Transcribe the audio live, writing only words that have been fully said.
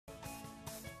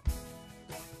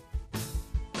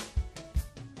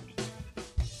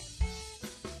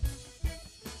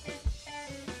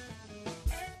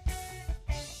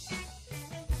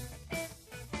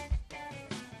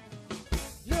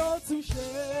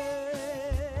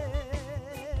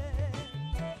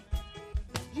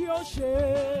yóò ṣe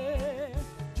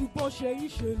ju bó ṣe ń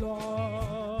ṣe lọ.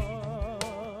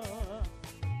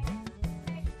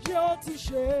 Yóò ti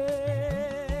ṣe,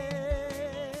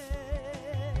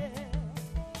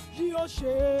 yóò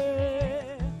ṣe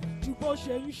ju bó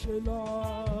ṣe ń ṣe lọ.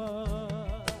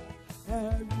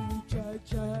 Ẹ̀rù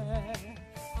jẹjẹ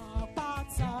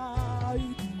àpáta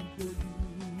ìdìbòlù.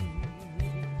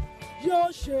 Yóò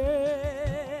ṣe,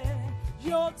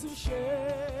 yóò tún ṣe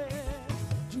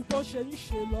ju bó ṣe ń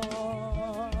ṣe lọ.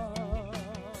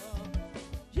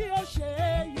 Yóò ṣe,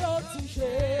 yóò tún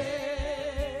ṣe.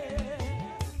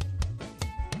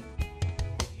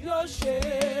 Yóò ṣe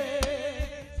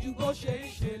ju bó ṣe ń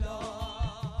ṣe lọ.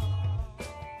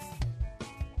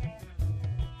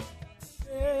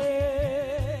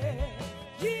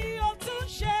 Yóò tún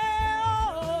ṣe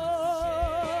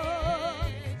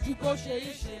ju bó ṣe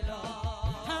ń ṣe lọ.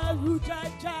 Ẹ̀rù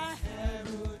jẹjẹ,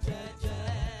 ẹ̀rù jẹjẹ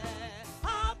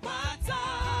àpáta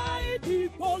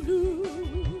ìdìbòlù.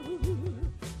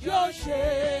 Yóò ṣe,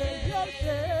 yóò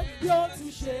ṣe, yóò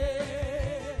tún ṣe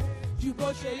ju bó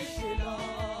ṣe ń ṣe lọ.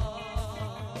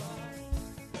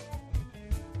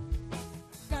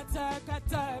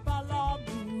 Kẹ́tẹ́kẹ́tẹ́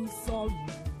Bálámù sọ̀rọ̀,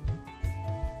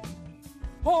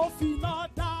 ó fi iná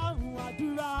dáhùn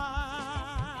àdúrà.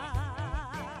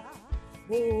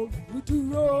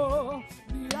 Olùdúró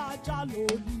ní ajá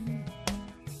lórí,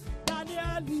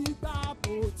 Dáníẹ́lì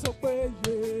gbàgbọ́ tó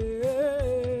péye.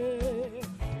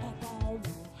 Ọba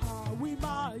ọ̀rọ̀ àwí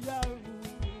máa yẹ̀rù,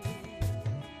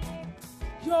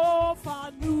 yóò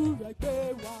fanú rẹ̀ gbé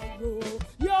wa ró.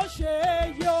 Yóò ṣe,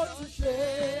 yóò tún ṣe.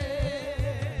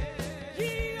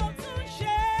 Yóò tún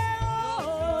ṣe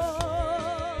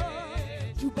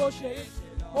ju bó ṣe.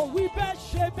 Òwí bẹ́ẹ̀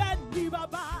ṣe bẹ́ẹ̀ ní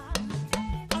bàbá.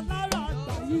 Alára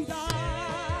àgbà yìí dá.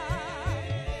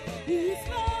 He's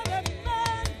not a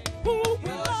man who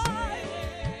will lie.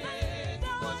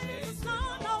 Neither is the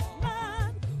son of man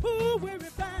who will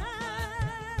repent.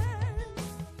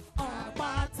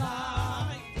 Àpáta,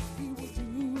 he will do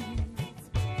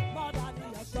more than he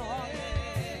has done.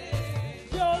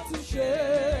 Yóò tún ṣe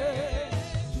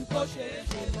ju bó ṣe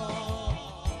ṣe lọ.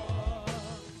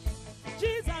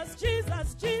 Jesus, Jesus,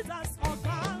 Jesus,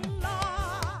 ọ̀gá ńlá.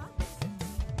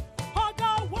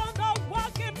 Ọ̀gá wonder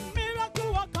working miracle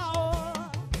worker o.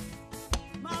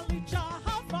 Màlìjà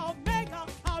Alpha Omega,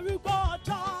 arúgbó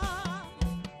ọjọ́.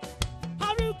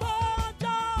 Arúgbó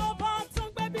ọjọ́ ọba tó ń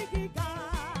gbé bí gíga.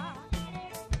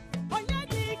 Ọ̀yẹ́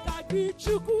ní kàgbí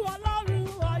Chukwu Ọlọ́run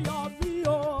ayọ̀ mi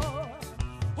o.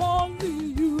 Only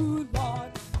you,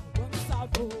 Lord, I won't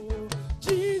serve o.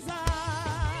 Jesus.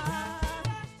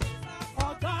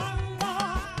 Ọ̀gá ńlá,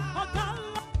 ọ̀gá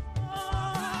ńlá.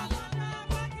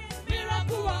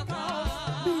 Miracle worker,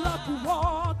 miracle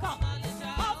worker.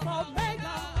 Alpha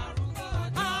Omega,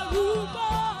 arúgbó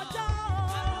ọjọ́.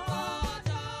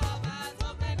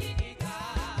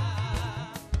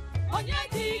 Ọ̀yẹ́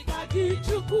ní kàgbí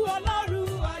Chukwu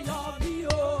Ọlọ́run ayọ̀ mi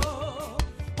o.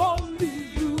 Only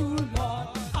you, Lord,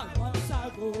 I want to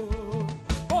go.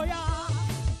 Oh yeah,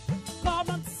 come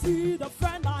and see the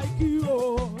friend like you.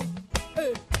 Oh.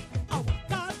 Hey, I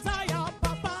can't tire,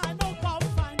 Papa, I no come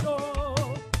find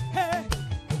oh. Hey,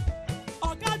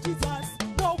 oh God Jesus,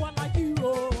 no one like you.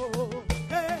 Oh.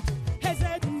 Hey, here's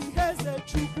a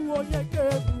tree.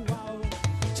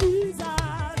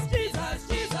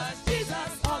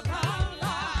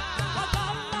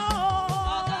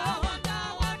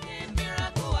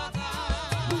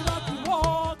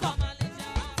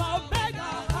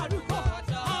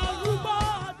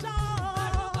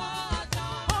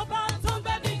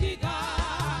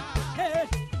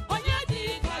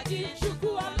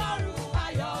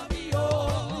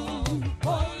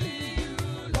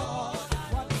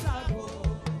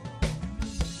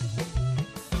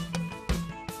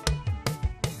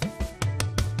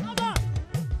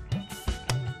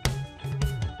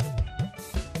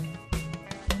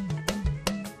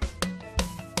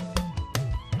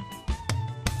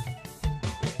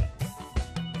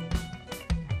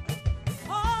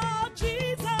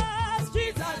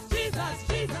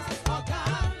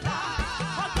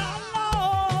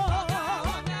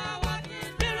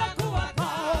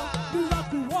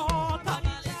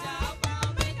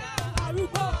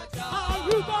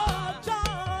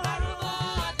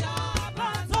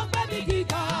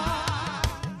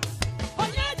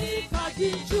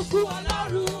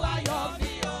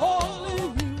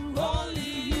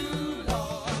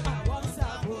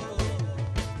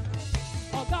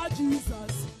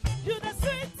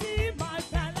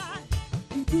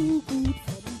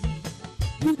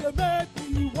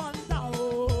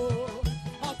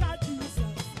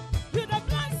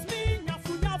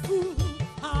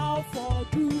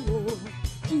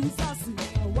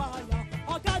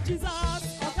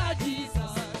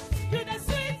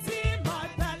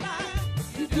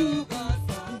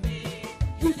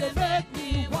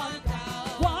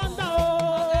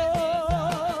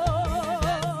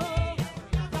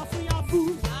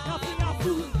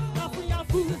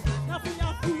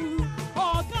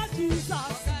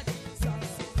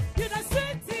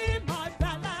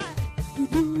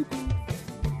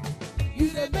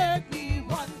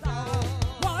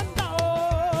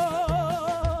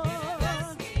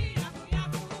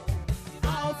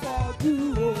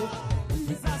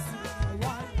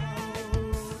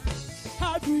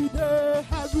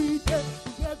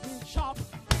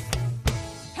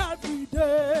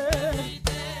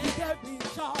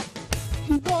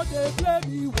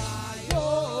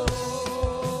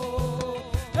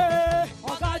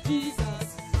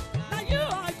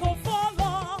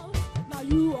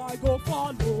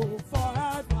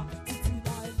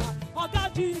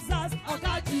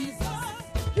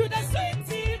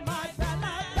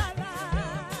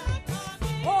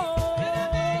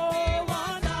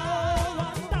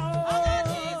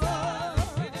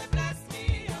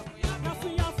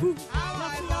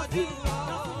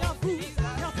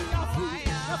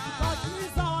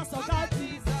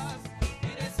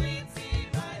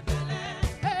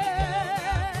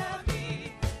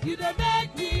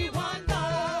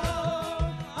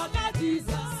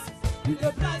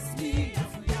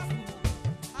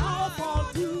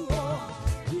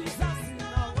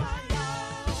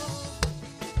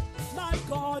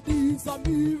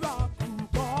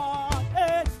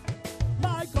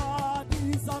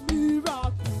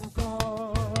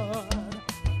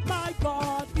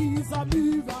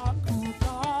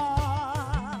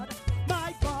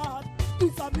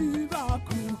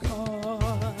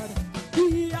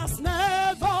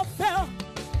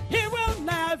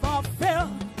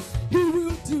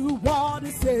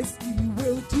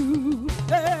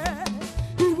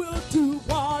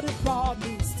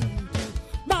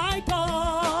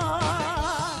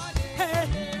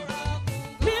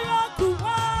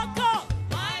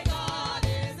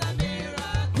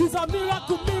 He's a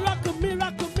miracle, miracle,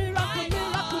 miracle, miracle,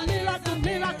 miracle, miracle,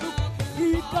 miracle.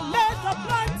 He can make the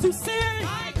blind to see,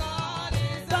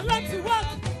 the lame to walk,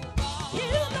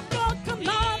 heal the broken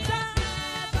hearted.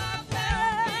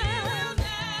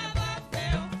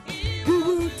 He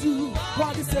will do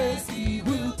what he says he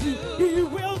will do. He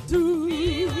will do.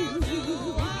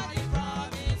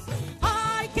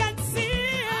 I can see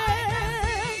it.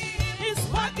 He's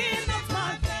working at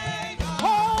my favor.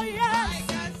 Oh yes.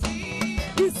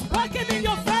 He's working in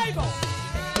your favor.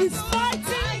 He's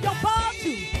fighting your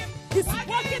battle. He's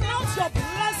working out your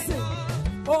blessing.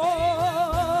 Oh,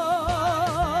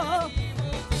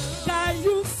 can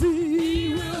you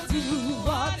see? We'll do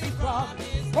what he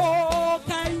promised. Oh,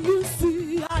 can you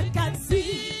see? I can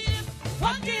see.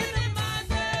 Working in my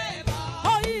favor.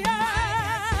 Oh yeah.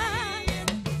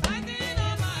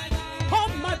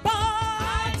 On my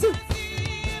battle.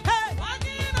 Hey.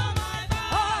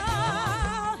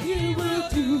 Oh, he will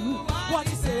do what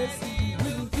he says he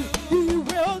will do. He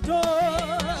will do.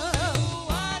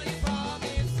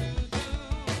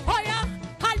 Oh yeah,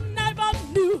 I never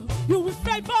knew you would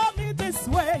favor me this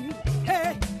way.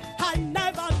 Hey, I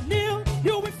never knew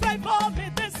you would favor me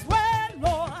this way,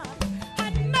 Lord. I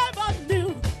never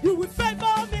knew you would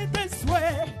favor me this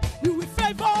way. You would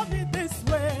favor me this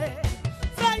way.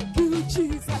 Thank you,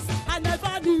 Jesus. I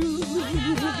never knew.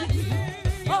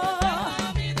 Oh,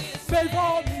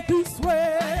 favor me this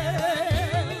way.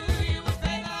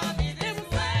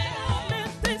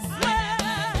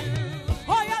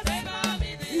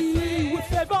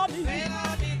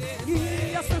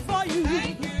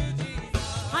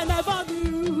 I never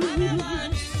knew.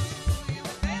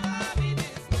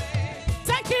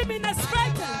 Take him in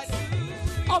expectance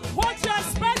of what you're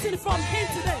expecting from him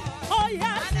today. Oh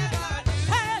yes.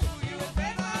 Hey.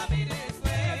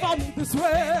 Favor me this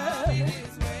way.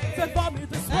 Favor me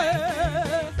this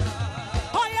way.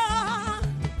 Oh yeah.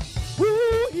 Who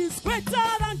is greater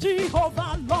than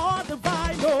Jehovah, Lord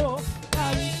divine? Oh,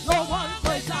 there is no one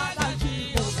greater than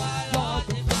Jehovah, Lord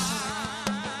divine.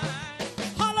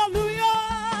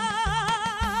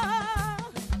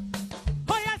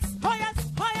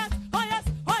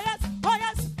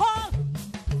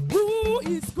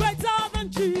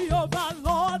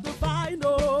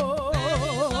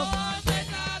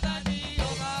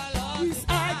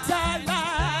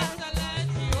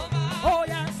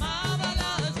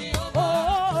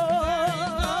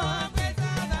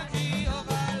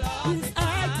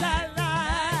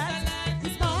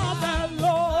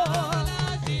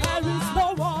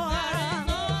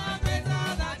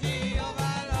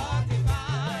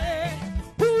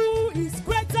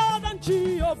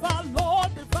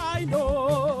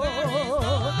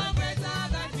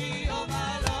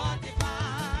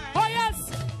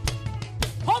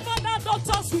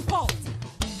 Report.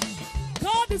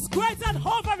 God is greater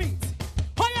over it.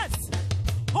 Oh yes,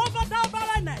 over that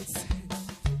barrenness.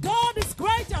 God is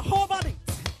greater over it.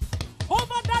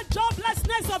 Over that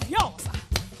joblessness of yours.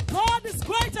 God is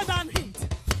greater than it.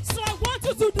 So I want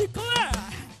you to declare,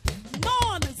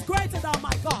 none is greater than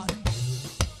my God.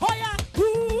 Oh yeah,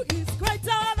 who is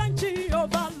greater than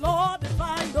Jehovah, Lord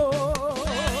divine?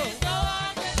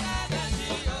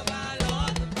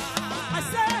 I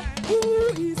say, who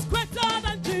is greater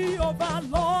than Jehovah,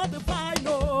 Lord divine?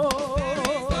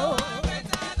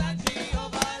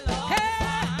 Hey,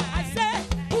 I say,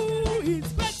 who is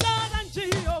greater than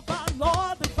Jehovah,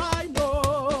 Lord divine?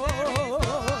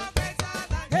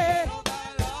 Hey,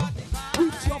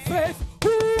 with your faith,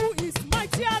 who is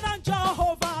mightier than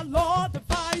Jehovah, Lord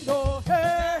divine?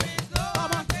 Hey,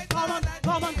 come on, come on,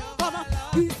 come on, come on.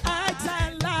 He's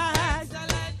excellent.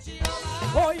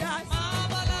 Oh yes,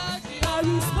 there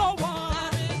is no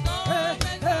one. Hey,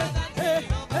 hey, hey,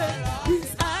 hey.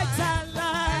 He's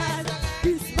excellent.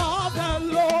 He's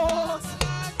marvelous.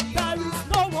 There is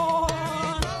no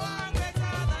one.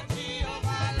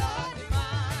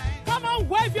 Come on,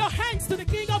 wave your hands to the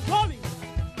King of Glory.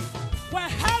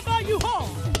 Wherever you are,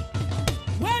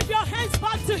 wave your hands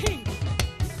back to him.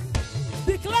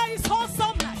 Declare his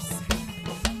awesomeness.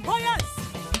 Oh yes.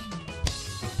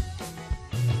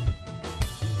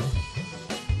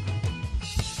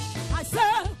 I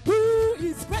say, who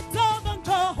is greater than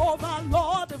Jehovah,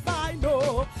 Lord divine?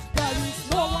 No, there is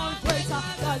no one greater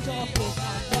than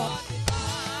Jehovah, Lord.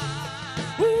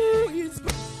 Who is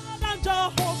greater than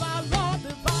Jehovah, Lord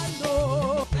divine?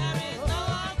 No, there is no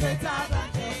one greater than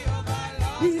Jehovah,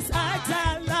 Lord. He's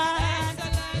excellent.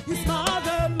 He's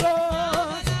marvelous.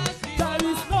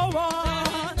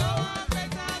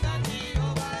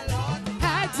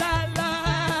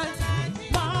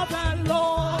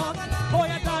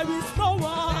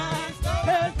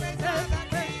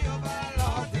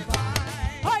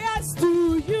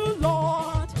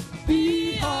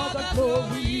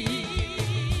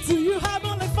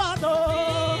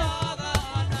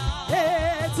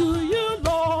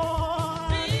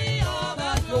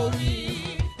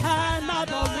 glory and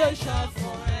adoration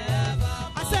forever.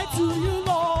 I said to you,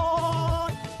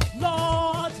 Lord,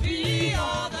 Lord, be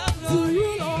all the glory. To you,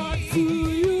 Lord, to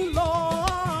you,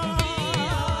 Lord. Be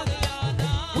all the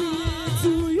honor. We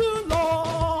to you,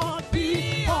 Lord,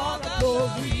 be all the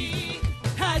glory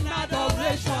and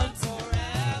adoration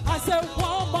forever. I said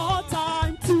one more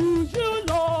time to you,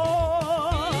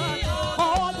 Lord.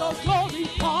 All the glory,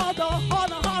 all the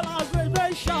honor, all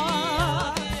adoration.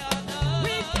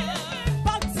 We give it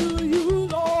back to you,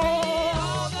 Lord.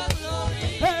 All the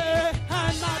glory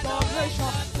and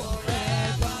adoration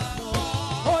forever.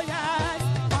 Oh yes,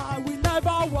 I will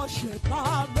never worship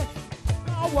man,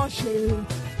 never worship.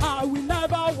 I will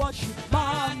never worship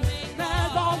man,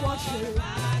 never worship.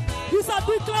 It's a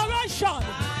declaration.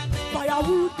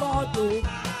 Firewood God, oh.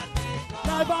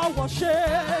 Never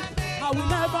worship. I will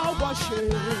never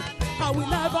worship. I will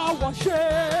never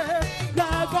worship.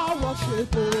 Never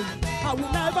worship. Oh. I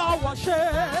will never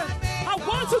worship. I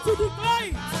want you to declare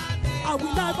it. I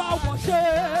will never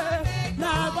worship.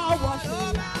 Never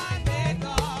worship.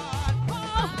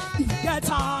 He gets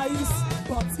eyes,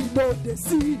 but he know they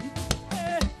see.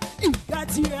 He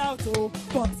gets ears, oh,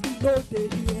 but he know they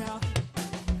hear.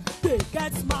 They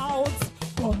get mouths,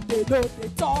 but they know they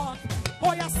talk.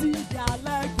 Oh, you see their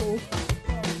leg, oh,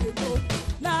 but they know.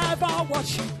 Never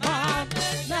worship man,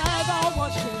 never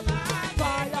worship.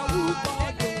 Firewood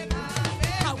God, oh.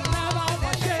 I will never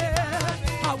worship.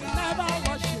 I will never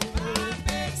worship.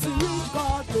 Sweet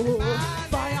God, oh,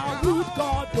 firewood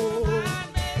God, oh,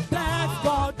 black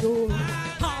God, oh.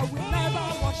 I will never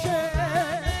worship,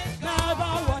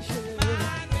 never worship.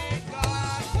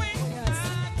 Yes,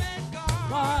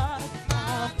 God.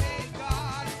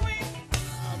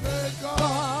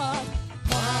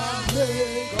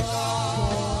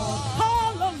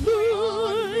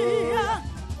 Hallelujah.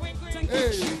 Thank you,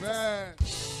 Jesus. Amen.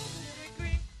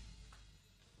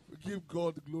 We give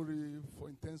God glory for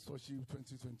Intense Worship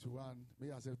 2021.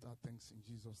 May I accept our thanks in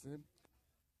Jesus' name.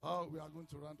 We are going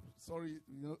to round. Sorry,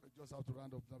 just have to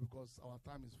round up now because our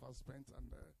time is fast spent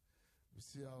and we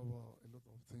still have a lot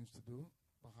of things to do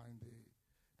behind the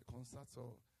concert.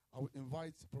 So I will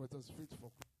invite Prophetess Faith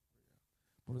for prayer.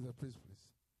 Prophetess,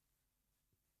 please.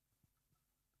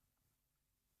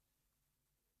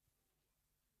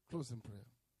 Close in prayer.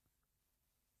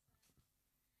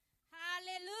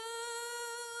 Hallelujah.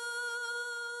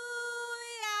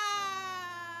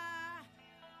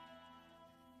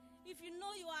 If you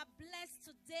know you are blessed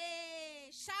today,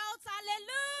 shout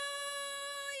hallelujah.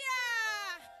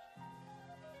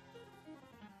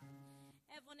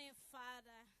 Heavenly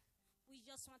Father, we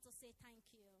just want to say thank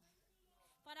you.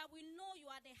 Father, we know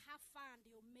you are the Alpha and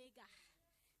the Omega,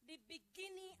 the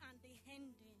beginning and the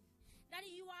ending. That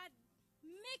you are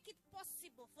make it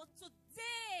possible for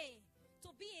today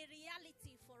to be a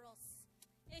reality for us.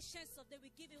 Ancients of Days, we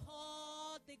give you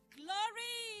all the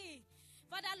glory.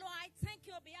 Father, Lord, I thank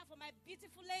you on behalf of my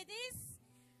beautiful ladies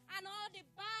and all the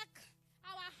back,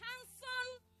 our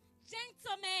handsome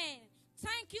gentlemen.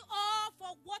 Thank you all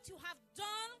for what you have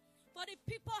done. For the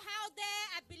people out there,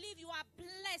 I believe you are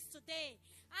blessed today.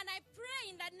 And I pray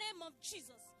in the name of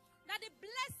Jesus that the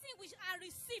blessing which I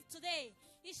received today,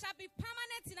 it shall be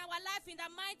permanent in our life in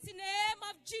the mighty name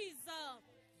of Jesus.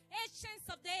 Ancients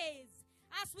of Days,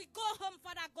 as we go home,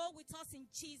 Father, go with us in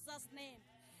Jesus' name.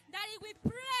 That we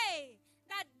pray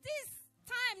that this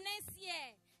time next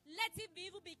year, let it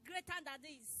be, even be greater than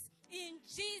this. In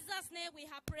Jesus' name we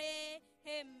have prayed.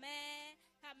 Amen.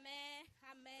 Amen.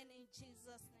 Amen. In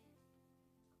Jesus' name.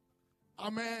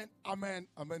 Amen, amen,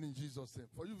 amen in Jesus' name.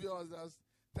 For you viewers,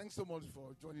 thanks so much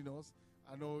for joining us.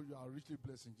 I know you are richly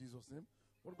blessed in Jesus' name.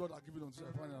 What God has given unto you,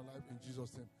 upon your life in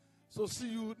Jesus' name. So see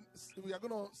you. We are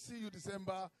going to see you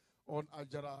December on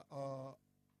Ajara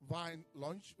Vine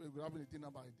Launch. We're having a dinner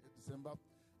by December.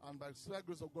 And by the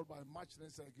grace of God, by March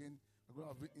next year again, we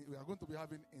are going to be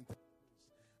having.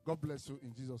 God bless you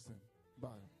in Jesus' name.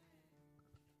 Bye.